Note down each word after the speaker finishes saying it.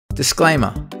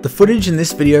Disclaimer: the footage in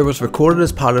this video was recorded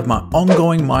as part of my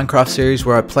ongoing Minecraft series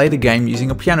where I play the game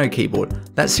using a piano keyboard.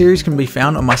 That series can be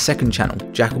found on my second channel,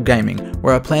 Jackal Gaming,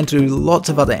 where I plan to do lots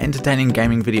of other entertaining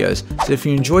gaming videos, so if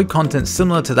you enjoy content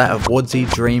similar to that of Woodsy,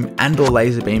 Dream and or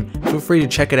Laserbeam, feel free to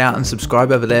check it out and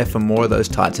subscribe over there for more of those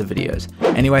types of videos.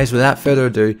 Anyways, without further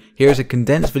ado, here is a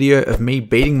condensed video of me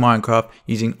beating Minecraft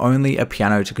using only a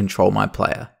piano to control my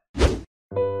player.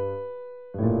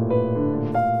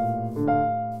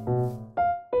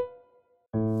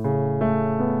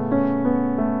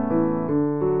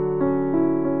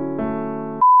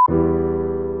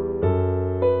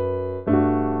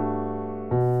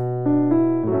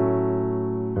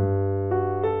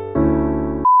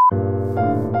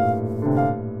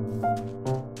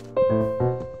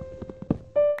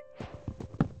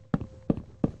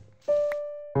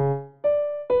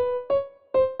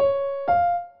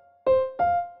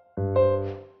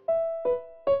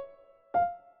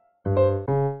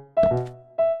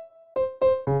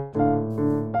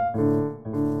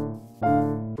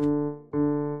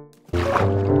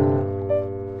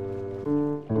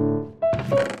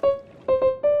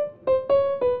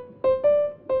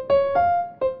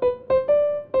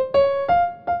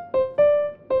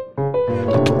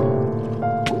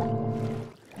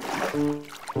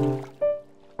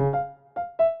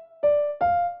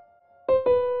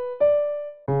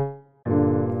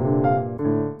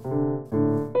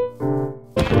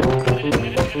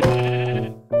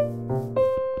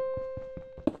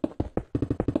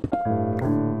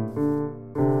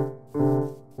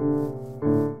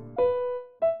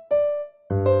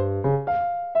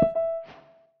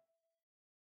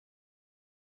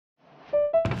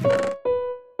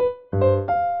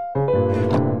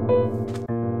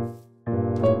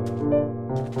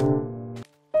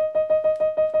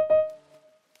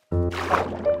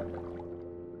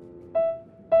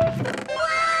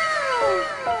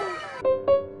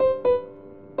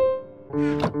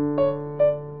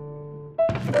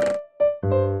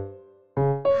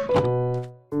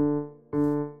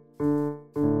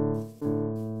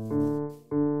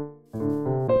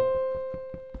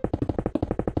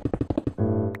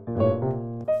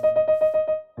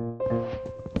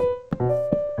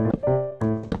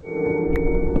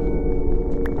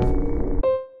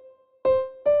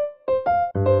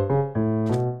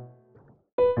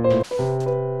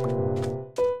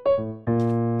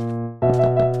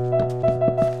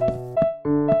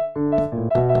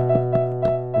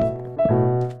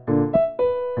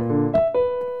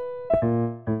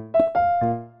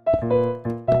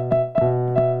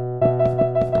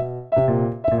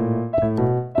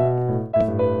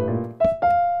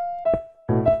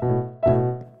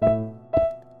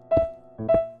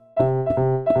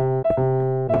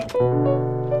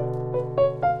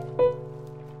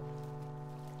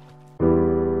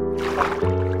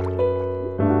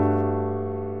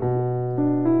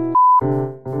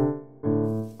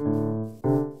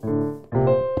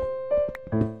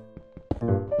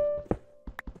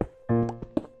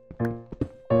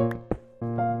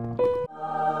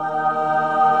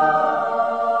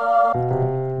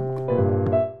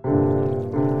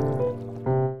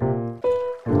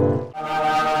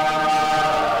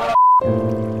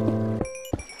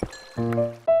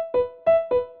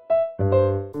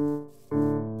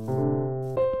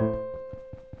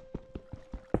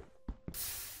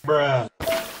 Bruh.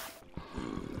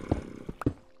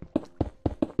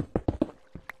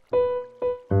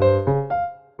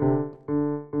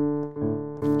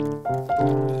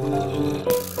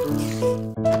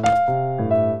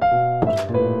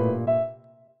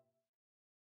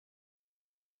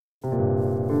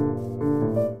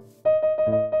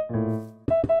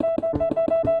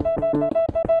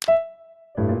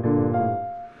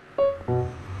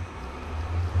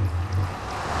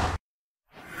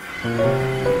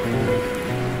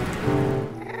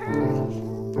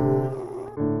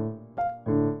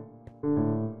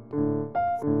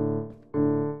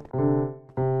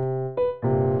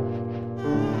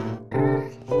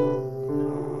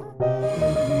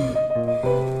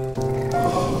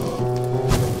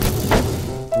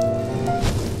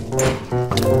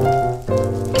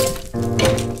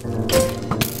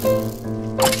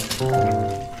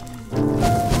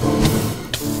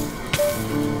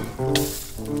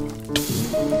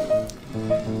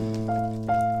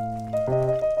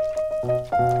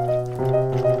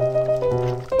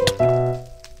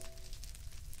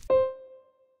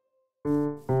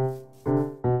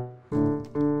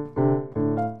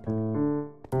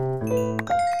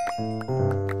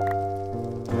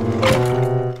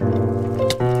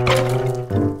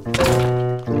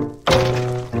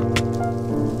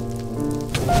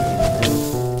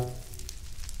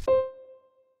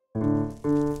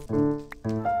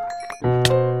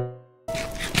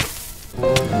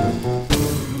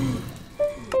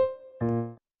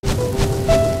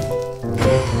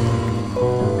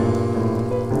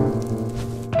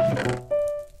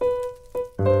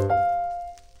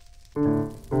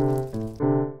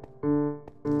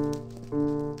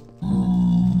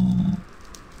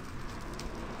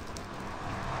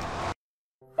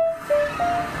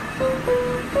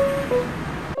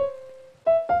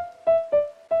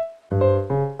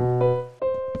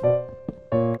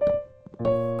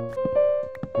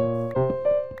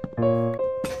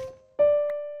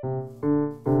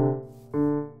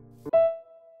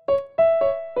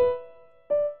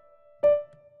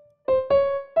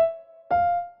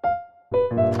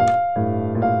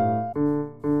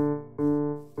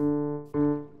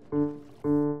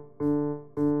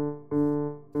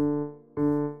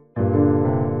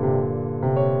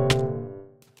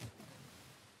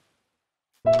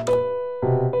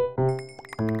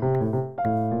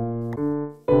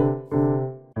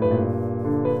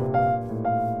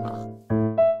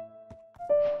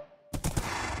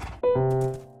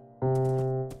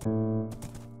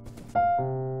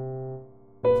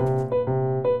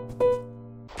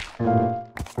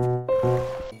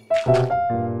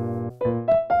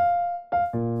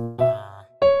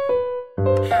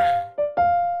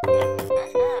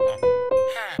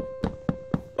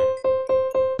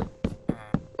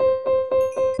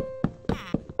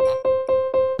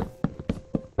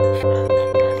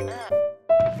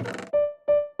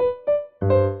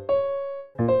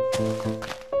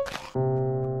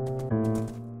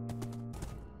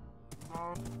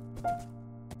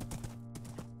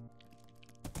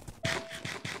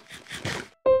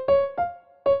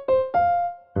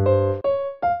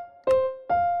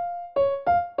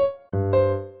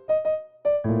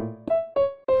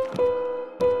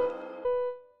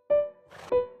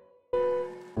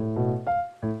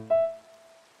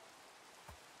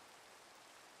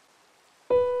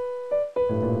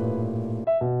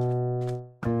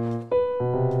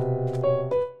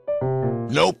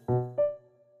 Nope.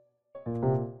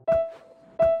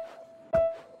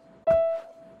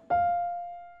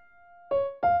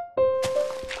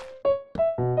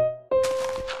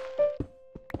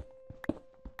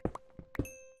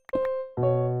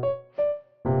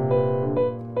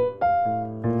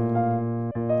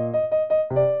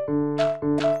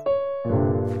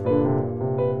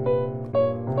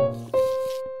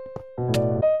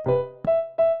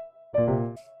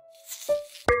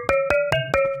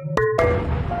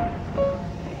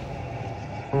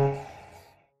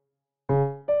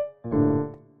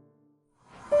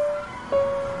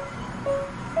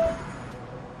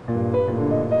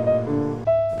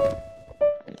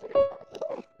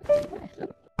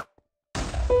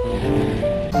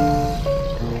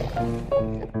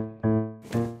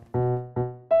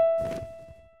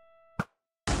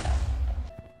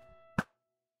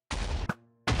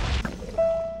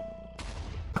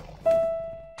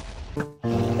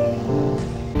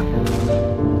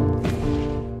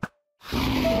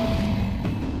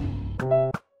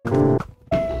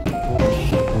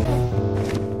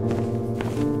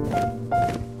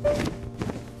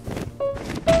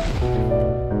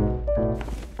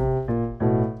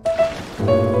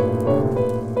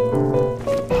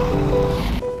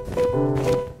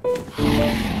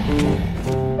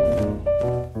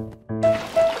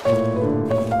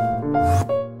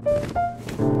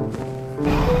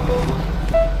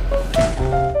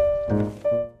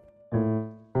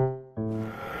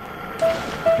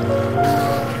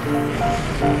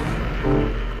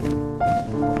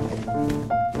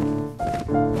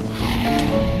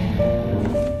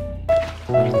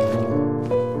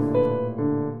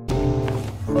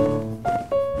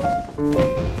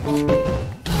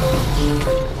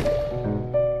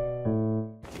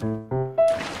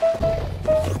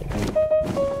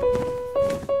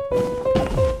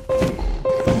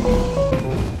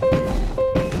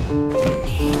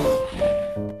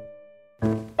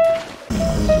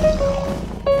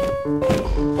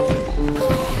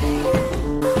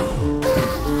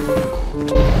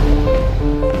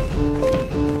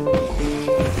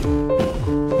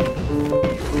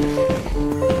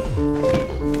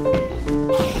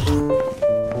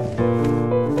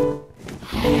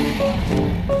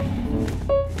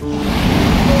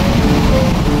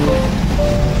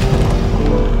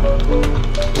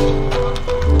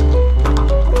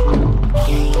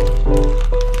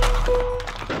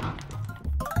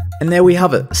 And there we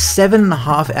have it,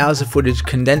 7.5 hours of footage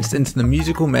condensed into the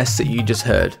musical mess that you just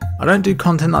heard. I don't do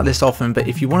content like this often, but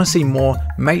if you want to see more,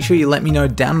 make sure you let me know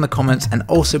down in the comments and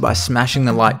also by smashing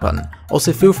the like button.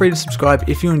 Also feel free to subscribe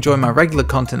if you enjoy my regular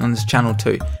content on this channel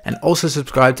too, and also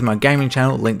subscribe to my gaming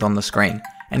channel linked on the screen.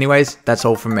 Anyways, that's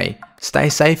all from me. Stay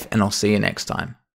safe and I'll see you next time.